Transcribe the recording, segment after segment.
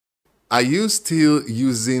Are you still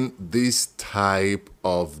using this type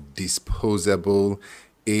of disposable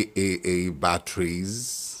AAA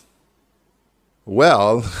batteries?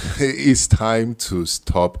 Well, it's time to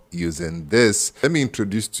stop using this. Let me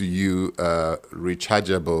introduce to you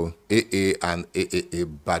rechargeable AA and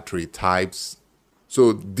AAA battery types.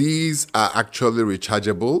 So these are actually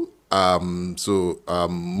rechargeable.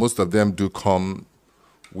 Most of them do come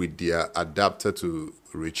with their adapter to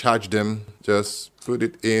recharge them. Just put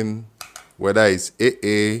it in, whether it's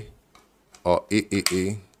AA or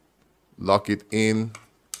AAA, lock it in,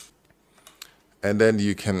 and then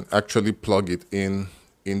you can actually plug it in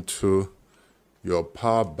into your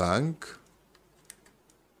power bank,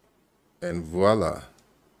 and voila,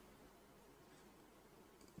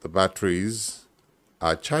 the batteries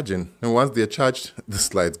are charging. And once they're charged, the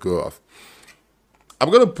lights go off. I'm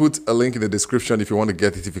going to put a link in the description if you want to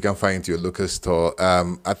get it, if you can find it to your local store.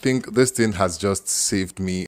 I think this thing has just saved me